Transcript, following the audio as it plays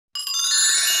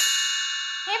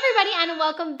Hey everybody, and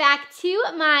welcome back to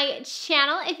my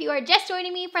channel. If you are just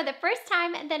joining me for the first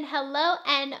time, then hello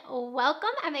and welcome.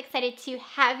 I'm excited to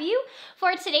have you.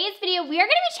 For today's video, we are going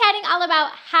to be chatting all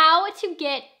about how to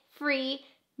get free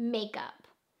makeup.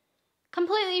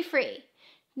 Completely free.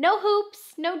 No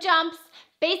hoops, no jumps.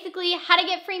 Basically, how to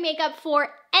get free makeup for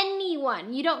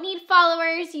anyone. You don't need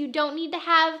followers. You don't need to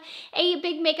have a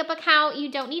big makeup account. You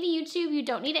don't need a YouTube. You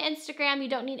don't need an Instagram. You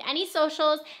don't need any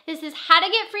socials. This is how to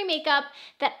get free makeup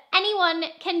that anyone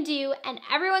can do and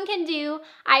everyone can do.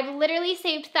 I've literally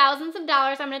saved thousands of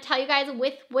dollars. I'm going to tell you guys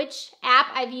with which app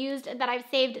I've used that I've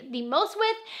saved the most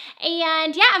with.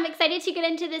 And yeah, I'm excited to get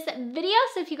into this video.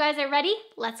 So if you guys are ready,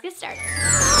 let's get started.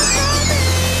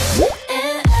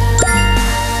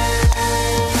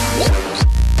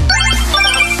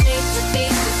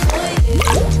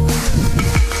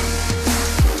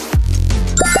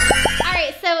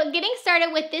 Getting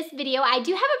started with this video, I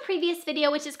do have a previous video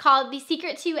which is called The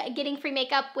Secret to Getting Free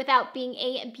Makeup Without Being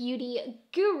a Beauty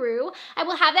Guru. I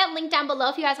will have that link down below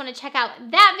if you guys want to check out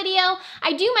that video.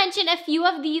 I do mention a few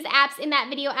of these apps in that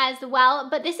video as well,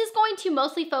 but this is going to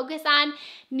mostly focus on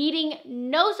needing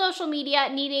no social media,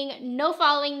 needing no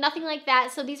following, nothing like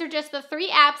that. So these are just the 3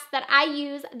 apps that I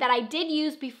use, that I did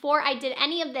use before I did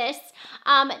any of this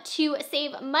to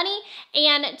save money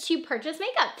and to purchase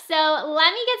makeup. So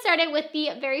let me get started with the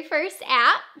very first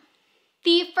app.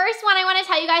 The first one I want to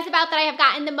tell you guys about that I have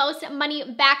gotten the most money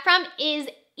back from is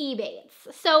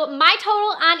EBATES. So my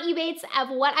total on EBATES of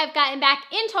what I've gotten back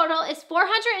in total is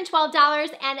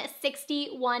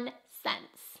 $412.61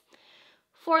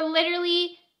 for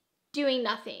literally doing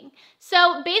nothing.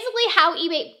 So basically how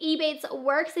EBATES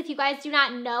works, if you guys do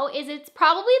not know, is it's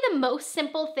probably the most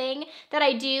simple thing that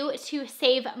I do to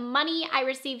save money. I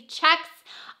receive checks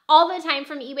all the time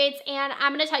from EBATES, and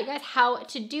I'm gonna tell you guys how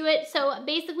to do it. So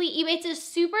basically EBATES is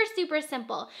super, super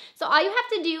simple. So all you have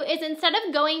to do is, instead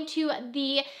of going to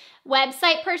the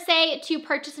website per se to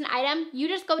purchase an item, you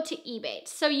just go to EBATES.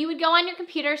 So you would go on your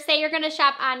computer, say you're gonna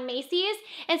shop on Macy's.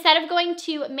 Instead of going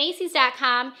to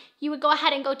Macy's.com, you would go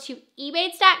ahead and go to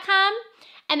eBates.com,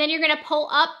 and then you're gonna pull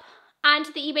up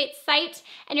onto the EBATES site,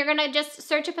 and you're gonna just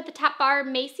search up at the top bar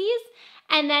Macy's,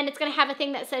 and then it's gonna have a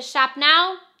thing that says shop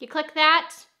now. You click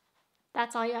that.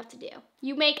 That's all you have to do.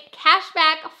 You make cash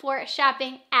back for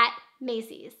shopping at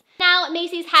Macy's. Now,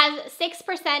 Macy's has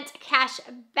 6% cash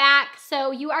back,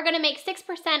 so you are gonna make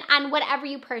 6% on whatever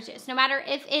you purchase, no matter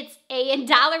if it's a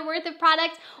 $1 worth of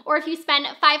product or if you spend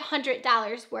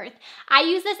 $500 worth. I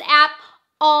use this app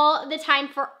all the time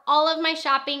for all of my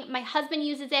shopping. My husband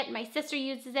uses it, my sister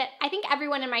uses it. I think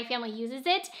everyone in my family uses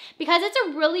it because it's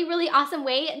a really, really awesome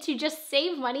way to just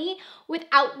save money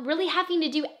without really having to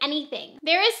do anything.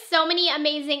 There is so many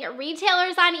amazing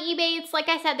retailers on EBATES. Like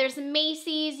I said, there's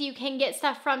Macy's, you can get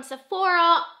stuff from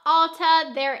Sephora,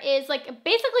 Ulta. There is like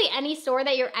basically any store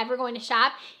that you're ever going to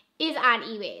shop is on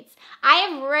EBATES. I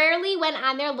have rarely went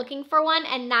on there looking for one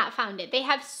and not found it. They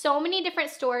have so many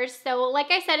different stores. So like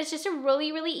I said, it's just a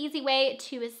really, really easy way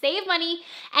to save money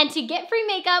and to get free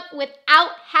makeup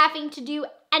without having to do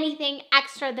anything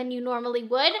extra than you normally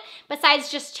would,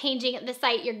 besides just changing the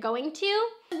site you're going to.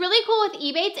 What's really cool with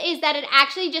EBATES is that it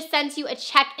actually just sends you a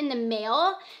check in the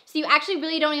mail. So you actually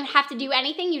really don't even have to do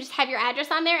anything. You just have your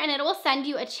address on there and it will send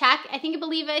you a check. I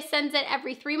believe it sends it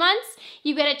every 3 months.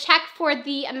 You get a check for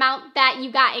the amount that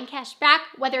you got in cash back,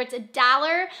 whether it's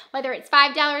 $1, whether it's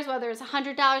 $5, whether it's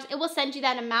 $100, it will send you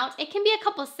that amount. It can be a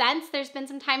couple cents. There's been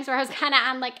some times where I was kind of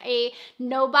on like a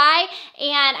no buy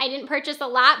and I didn't purchase a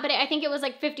lot, but I think it was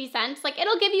like 50 cents. Like,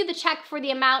 it'll give you the check for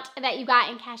the amount that you got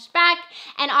in cash back.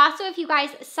 And also, if you guys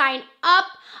sign up,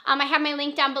 I have my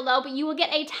link down below, but you will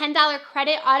get a $10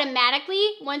 credit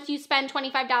automatically once you spend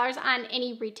 $25 on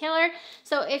any retailer.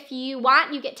 So if you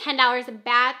want, you get $10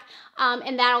 back,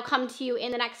 and that'll come to you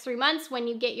in the next 3 months when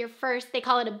you get your first, they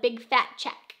call it a big fat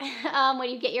check, when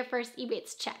you get your first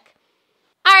EBATES check.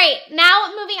 All right, now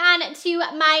moving on to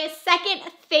my second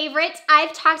favorite.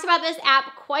 I've talked about this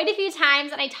app quite a few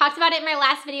times, and I talked about it in my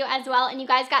last video as well, and you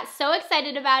guys got so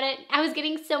excited about it. I was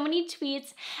getting so many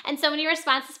tweets and so many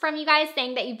responses from you guys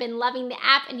saying that you've been loving the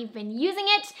app and you've been using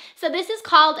it. So this is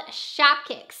called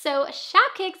SHOPKICKS. So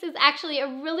SHOPKICKS is actually a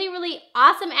really, really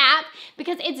awesome app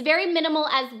because it's very minimal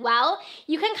as well.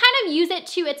 You can kind of use it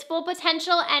to its full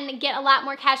potential and get a lot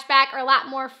more cash back or a lot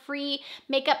more free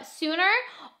makeup sooner.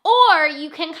 Or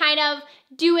you can kind of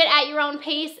do it at your own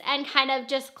pace and kind of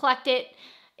just collect it.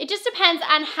 It just depends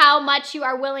on how much you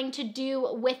are willing to do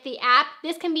with the app.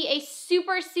 This can be a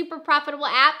super, super profitable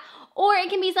app, or it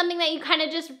can be something that you kind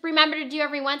of just remember to do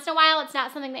every once in a while. It's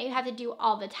not something that you have to do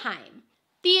all the time.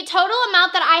 The total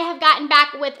amount that I have gotten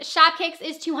back with SHOPKICKS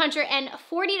is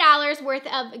 $240 worth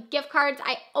of gift cards.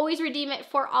 I always redeem it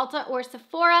for Ulta or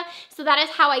Sephora, so that is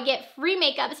how I get free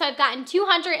makeup. So I've gotten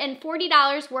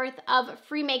 $240 worth of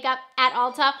free makeup at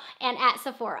Ulta and at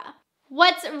Sephora.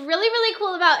 What's really, really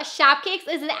cool about SHOPKICKS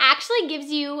is it actually gives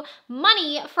you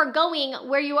money for going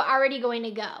where you are already going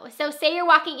to go. So say you're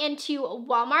walking into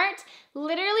Walmart,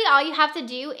 literally all you have to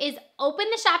do is open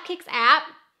the SHOPKICKS app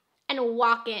and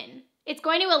walk in. It's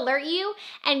going to alert you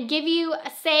and give you,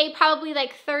 say, probably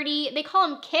like 30, they call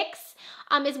them kicks,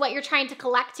 is what you're trying to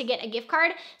collect to get a gift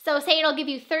card. So say it'll give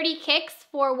you 30 kicks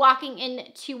for walking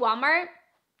into Walmart.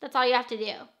 That's all you have to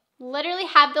do. Literally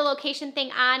have the location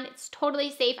thing on. It's totally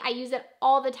safe. I use it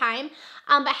all the time.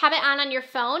 But have it on your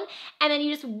phone, and then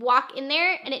you just walk in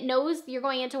there and it knows you're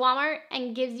going into Walmart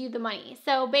and gives you the money.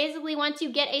 So basically once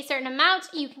you get a certain amount,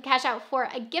 you can cash out for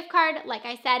a gift card. Like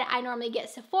I said, I normally get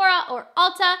Sephora or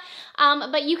Ulta,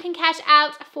 but you can cash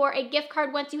out for a gift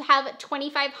card once you have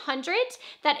 $2,500.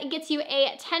 That gets you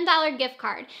a $10 gift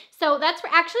card. So that's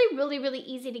actually really, really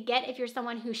easy to get if you're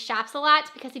someone who shops a lot,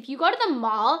 because if you go to the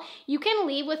mall, you can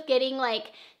leave with getting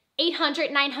like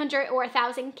 800, 900, or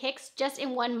 1,000 kicks just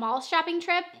in one mall shopping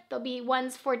trip. There'll be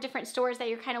ones for different stores that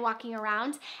you're kind of walking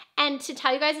around. And to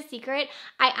tell you guys a secret,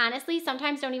 I honestly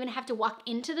sometimes don't even have to walk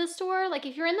into the store. Like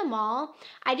if you're in the mall,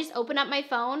 I just open up my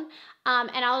phone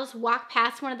and I'll just walk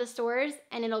past one of the stores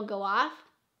and it'll go off.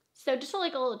 So just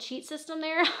like a little cheat system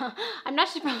there. I'm not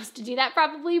supposed to do that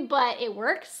probably, but it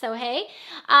works, so hey.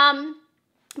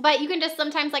 But you can just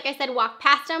sometimes, like I said, walk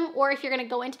past them, or if you're gonna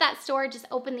go into that store, just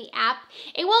open the app.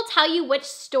 It will tell you which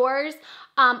stores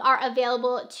are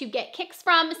available to get kicks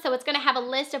from. So it's gonna have a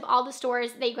list of all the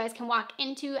stores that you guys can walk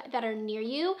into that are near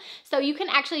you. So you can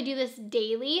actually do this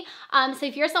daily. So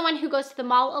if you're someone who goes to the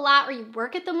mall a lot or you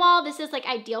work at the mall, this is like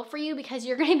ideal for you because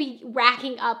you're gonna be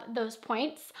racking up those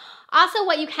points. Also,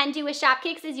 what you can do with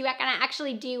SHOPKICKS is you can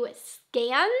actually do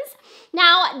scans.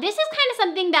 Now, this is kind of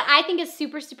something that I think is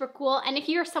super, super cool. And if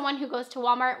you're someone who goes to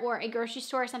Walmart or a grocery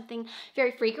store or something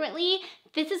very frequently,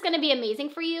 this is gonna be amazing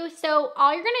for you. So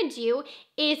all you're gonna do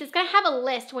is it's gonna have a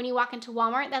list when you walk into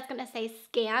Walmart that's gonna say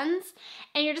scans,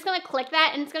 and you're just gonna click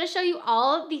that and it's gonna show you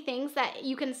all of the things that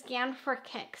you can scan for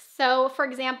kicks. So for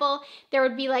example, there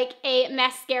would be like a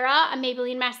mascara, a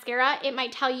Maybelline mascara. It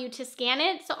might tell you to scan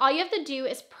it. So all you have to do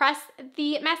is press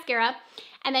the mascara,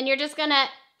 and then you're just gonna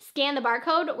scan the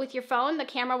barcode with your phone. The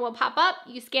camera will pop up,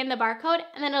 you scan the barcode,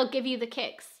 and then it'll give you the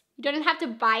kicks. You don't even have to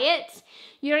buy it.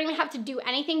 You don't even have to do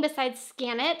anything besides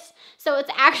scan it. So it's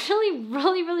actually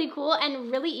really, really cool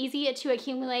and really easy to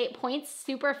accumulate points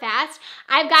super fast.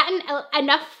 I've gotten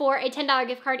enough for a $10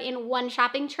 gift card in one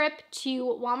shopping trip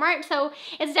to Walmart. So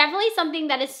it's definitely something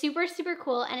that is super, super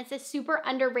cool, and it's a super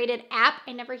underrated app.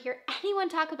 I never hear anyone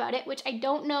talk about it, which I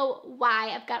don't know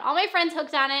why. I've got all my friends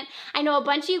hooked on it. I know a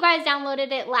bunch of you guys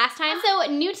downloaded it last time. So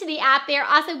new to the app, they're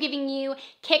also giving you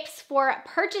kicks for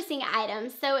purchasing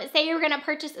items. So say you're gonna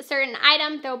purchase a certain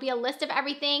item, there'll be a list of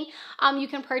everything you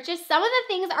can purchase. Some of the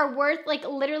things are worth like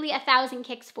literally 1,000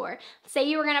 kicks for. Say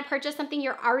you were gonna purchase something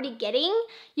you're already getting,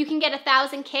 you can get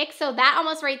 1,000 kicks. So that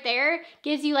almost right there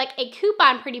gives you like a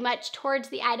coupon pretty much towards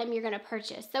the item you're gonna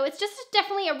purchase. So it's just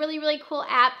definitely a really, really cool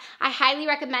app. I highly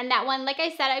recommend that one. Like I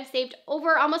said, I've saved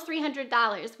over almost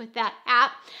 $300 with that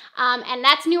app. And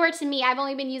that's newer to me. I've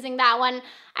only been using that one,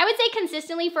 I would say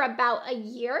consistently for about a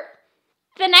year.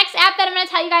 The next app that I'm going to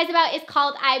tell you guys about is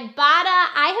called IBOTTA.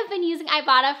 I have been using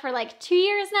IBOTTA for like 2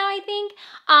 years now, I think,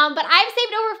 but I've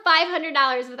saved over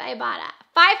 $500 with IBOTTA.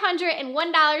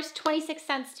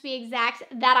 $501.26 to be exact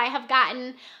that I have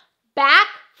gotten back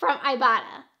from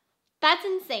IBOTTA. That's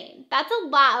insane. That's a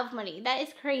lot of money. That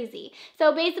is crazy.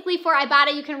 So basically for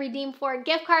IBOTTA, you can redeem for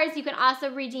gift cards. You can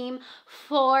also redeem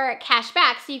for cash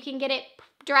back. So you can get it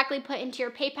directly put into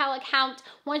your PayPal account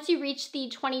once you reach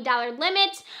the $20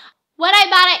 limit. What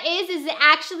IBOTTA is it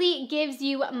actually gives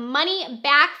you money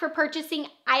back for purchasing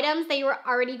items that you were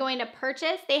already going to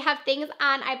purchase. They have things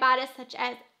on IBOTTA such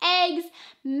as eggs,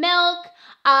 milk,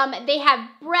 they have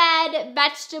bread,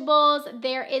 vegetables,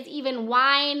 there is even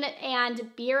wine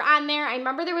and beer on there. I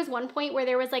remember there was one point where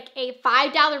there was like a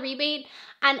 $5 rebate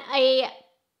on a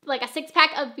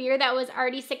 6-pack of beer that was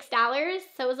already $6.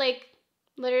 So it was like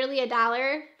literally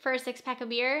 $1 for a 6-pack of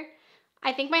beer.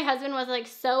 I think my husband was like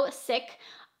so sick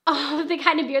of the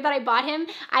kind of beer that I bought him.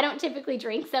 I don't typically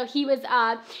drink, so he was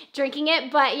drinking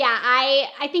it, but yeah,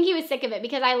 I think he was sick of it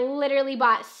because I literally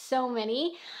bought so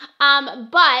many.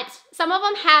 But some of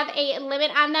them have a limit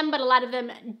on them, but a lot of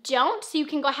them don't, so you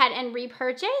can go ahead and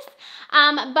repurchase.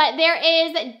 But there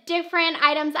is different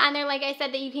items on there, like I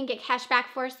said, that you can get cash back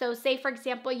for. So say, for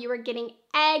example, you were getting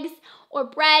eggs or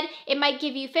bread, it might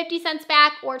give you 50 cents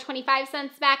back or 25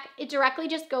 cents back. It directly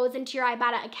just goes into your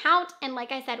IBOTTA account. And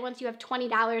like I said, once you have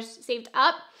 $20 saved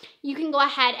up, you can go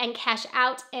ahead and cash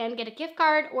out and get a gift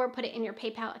card or put it in your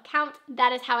PayPal account.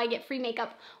 That is how I get free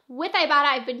makeup with IBOTTA.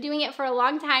 I've been doing it for a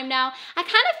long time now. I kind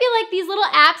of feel like these little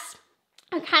apps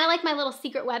are kind of like my little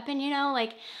secret weapon, you know?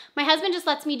 Like, my husband just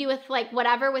lets me do with like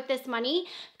whatever with this money,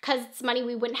 because it's money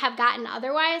we wouldn't have gotten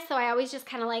otherwise. So I always just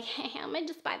kind of like, hey, I'm gonna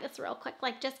just buy this real quick,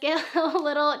 like just get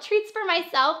little treats for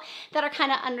myself that are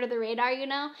kind of under the radar, you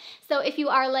know? So if you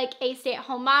are like a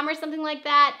stay-at-home mom or something like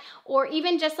that, or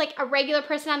even just like a regular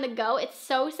person on the go, it's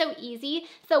so easy.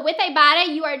 So with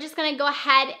IBOTTA, you are just gonna go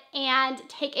ahead and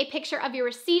take a picture of your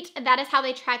receipt. That is how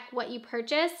they track what you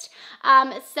purchased.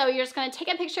 So you're just gonna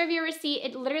take a picture of your receipt.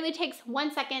 It literally takes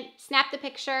 1 second, snap the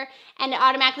picture, and it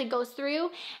automatically goes through,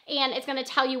 and it's gonna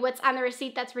tell you what's on the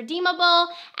receipt that's redeemable,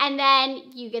 and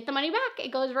then you get the money back.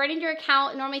 It goes right into your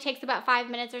account. It normally takes about 5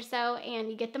 minutes or so, and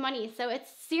you get the money. So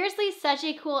it's seriously such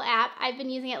a cool app. I've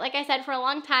been using it, like I said, for a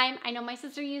long time. I know my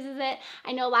sister uses it.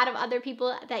 I know a lot of other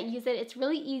people that use it. It's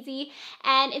really easy,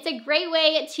 and it's a great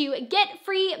way to get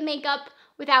free makeup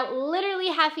without literally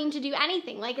having to do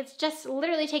anything. Like, it's just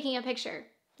literally taking a picture.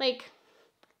 Like,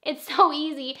 it's so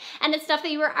easy, and it's stuff that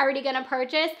you were already gonna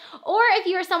purchase. Or if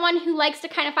you're someone who likes to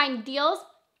kind of find deals,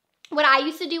 what I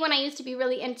used to do when I used to be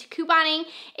really into couponing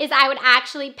is I would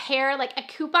actually pair like a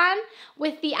coupon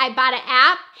with the IBOTTA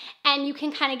app, and you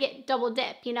can kind of get double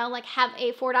dip, you know, like have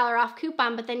a $4 off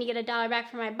coupon, but then you get $1 back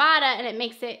from IBOTTA, and it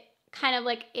makes it kind of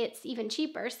like it's even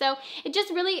cheaper. So it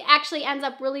just really actually ends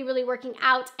up really working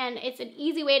out, and it's an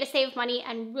easy way to save money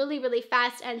and really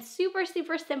fast and super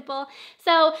simple.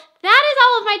 So that is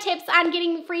all of my tips on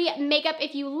getting free makeup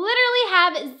if you literally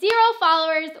have 0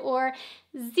 followers or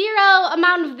 0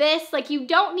 amount of this. Like, you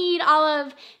don't need all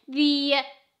of the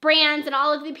brands and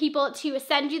all of the people to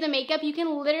send you the makeup. You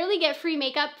can literally get free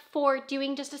makeup for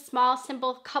doing just a small,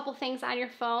 simple couple things on your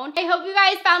phone. I hope you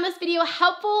guys found this video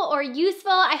helpful or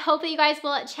useful. I hope that you guys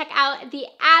will check out the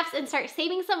apps and start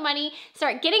saving some money,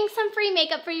 start getting some free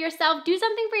makeup for yourself. Do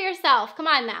something for yourself. Come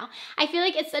on now. I feel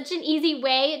like it's such an easy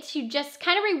way to just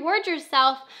kind of reward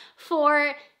yourself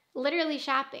for literally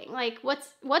shopping. Like,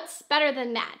 what's better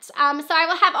than that? So I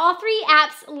will have all 3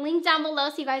 apps linked down below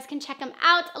so you guys can check them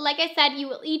out. Like I said, you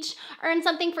will each earn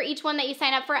something for each one that you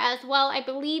sign up for as well. I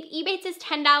believe EBATES is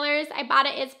 $10,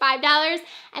 IBOTTA is $5,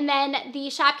 and then the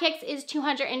SHOPKICKS is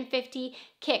 250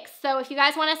 kicks. So if you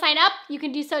guys want to sign up, you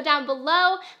can do so down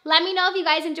below. Let me know if you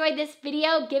guys enjoyed this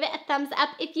video. Give it a thumbs up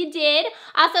if you did.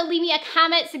 Also, leave me a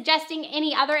comment suggesting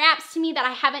any other apps to me that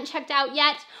I haven't checked out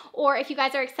yet, or if you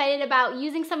guys are excited about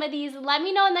using some of these, let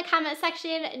me know in the comment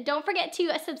section. Don't forget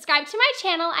to subscribe to my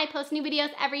channel. I post new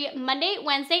videos every Monday,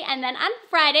 Wednesday, and then on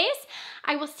Fridays.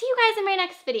 I will see you guys in my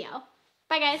next video.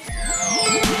 Bye,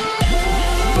 guys.